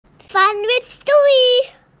Fun with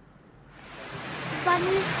Stuey! Fun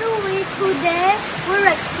with Stuey. Today we're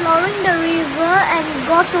exploring the river and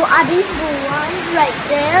go to Addis Buan right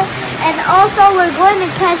there. And also we're going to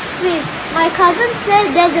catch fish. My cousin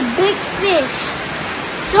said there's a big fish.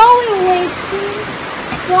 So we're waiting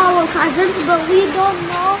for our cousins, but we don't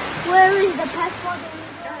know where is the path for the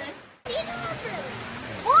river.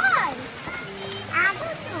 What? I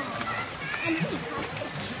don't know. And he caught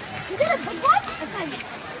fish. Is it a big one? A tiny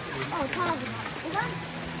one. Oh, tiny one. Is that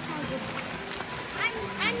tiny one?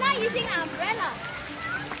 I'm not using an umbrella.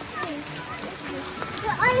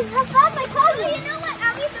 I have found my cousin. Oh, you know what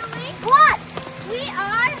are we doing? What? We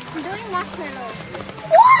are doing marshmallows.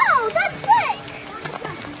 Wow, that's sick!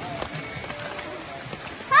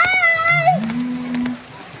 Hi!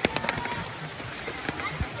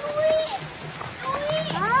 That's sweet. Sweet.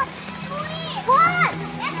 Huh? Sweet. What?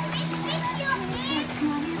 Let's fix your face.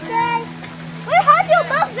 Okay. We heard your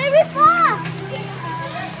mouth very far.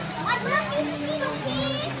 I love you,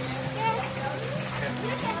 Stuey.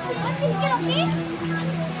 What is Stuey?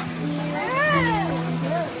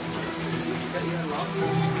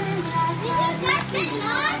 Did you just get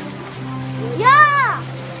lost? Yeah.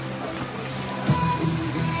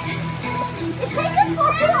 It's taken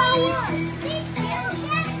for 2 hours. Did you get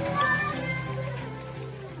lost?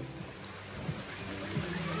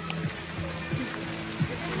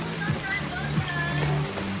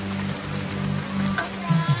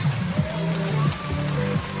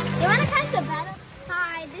 You want to catch the paddle?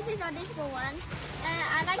 Hi, this is Addis Buan.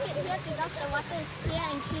 I like it here because the water is clear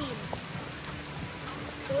and clean.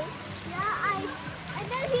 Yeah, and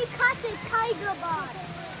then he caught a tiger bar.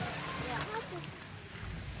 Yeah.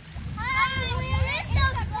 Hi, we're in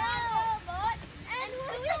the boat. And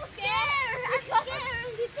we're so scared. I'm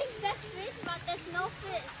scared. He thinks there's fish, but there's no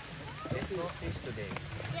fish. There's no fish today.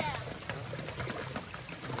 Yeah.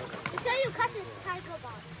 You say you catch a tiger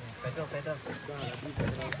bar. Pedal.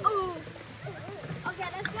 Oh. Okay,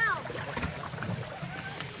 let's go.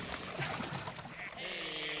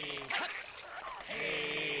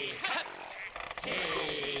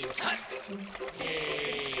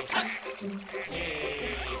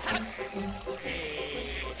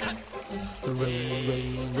 Row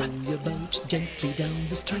your boat gently down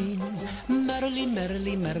the stream. Merrily,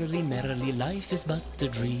 merrily, merrily, merrily, life is but a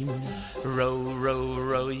dream.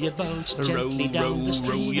 Row your boat gently down the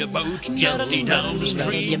stream. Row your boat gently down the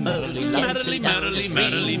stream. Merrily,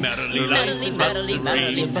 merrily, merrily, merrily,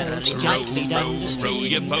 life is but a dream. Row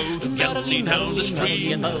your boat gently down the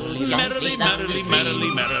stream. Merrily, merrily,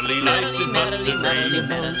 merrily, merrily, life is but a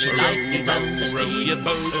dream. Row your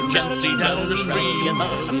boat gently down the stream.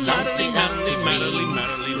 Merrily, merrily, merrily,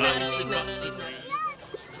 merrily, life is but a dream.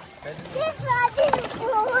 This was in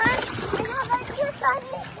Buan, and I got two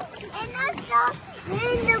sunny, and also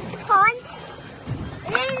we're in the pond,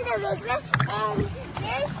 we're in the river, and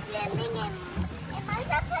they're swimming in my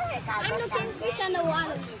second. I'm looking fish on the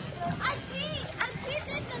water. I see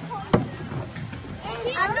in the pond.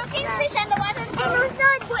 I'm looking fish on the water. And also,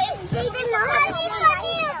 they didn't know how to swim.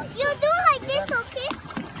 You do like this, okay?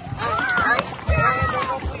 And also,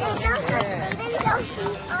 they didn't know she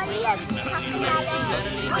only has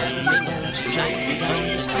Gently down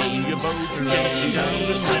the stream, your boat gently down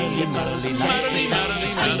the stream. Merrily, Merrily,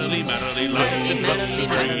 merrily, merrily, life is but a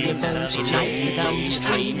dream. gently down the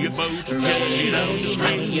stream, Your boat gently down the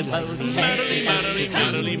stream. your boat Merrily, merrily,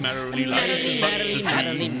 merrily, merrily, life is but a dream.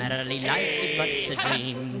 merrily, merrily, life is but a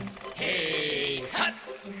dream. Hey, hut,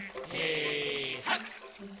 hey, hut.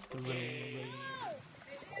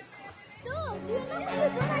 Stu, do you know how to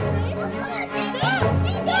do like this?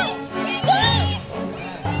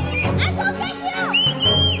 I'm so catch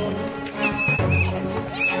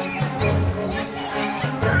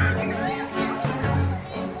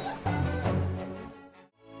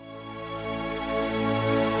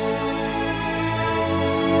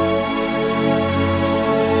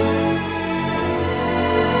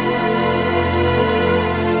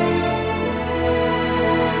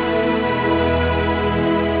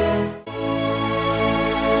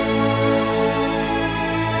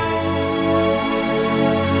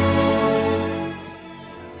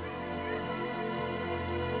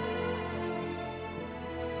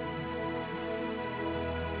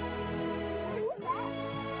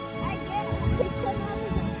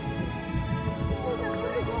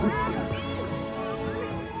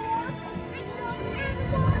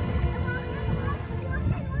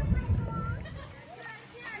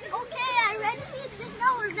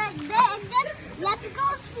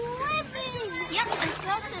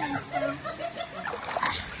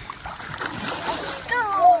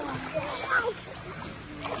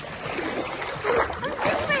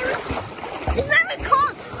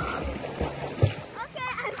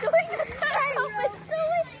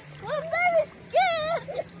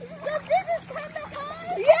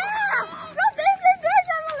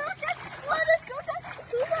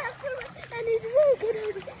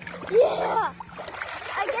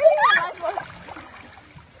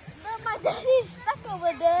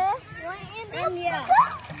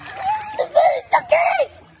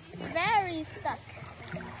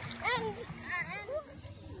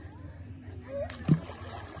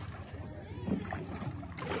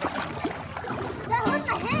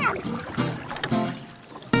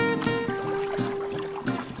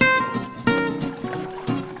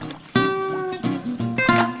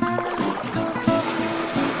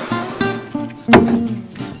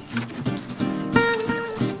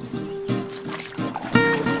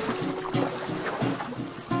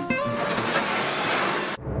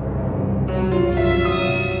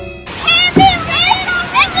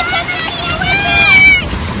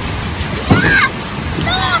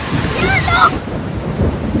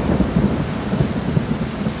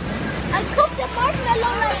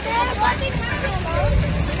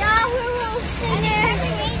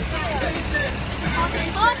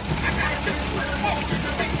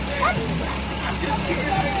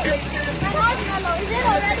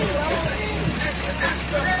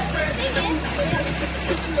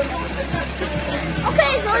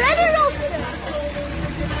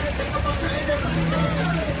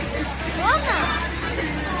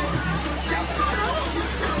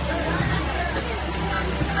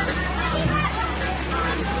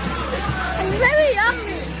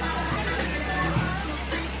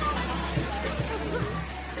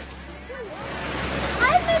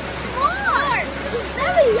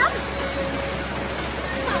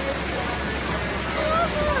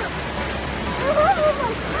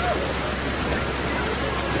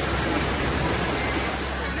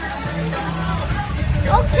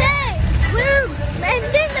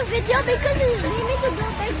because we need to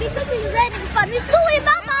go back because it's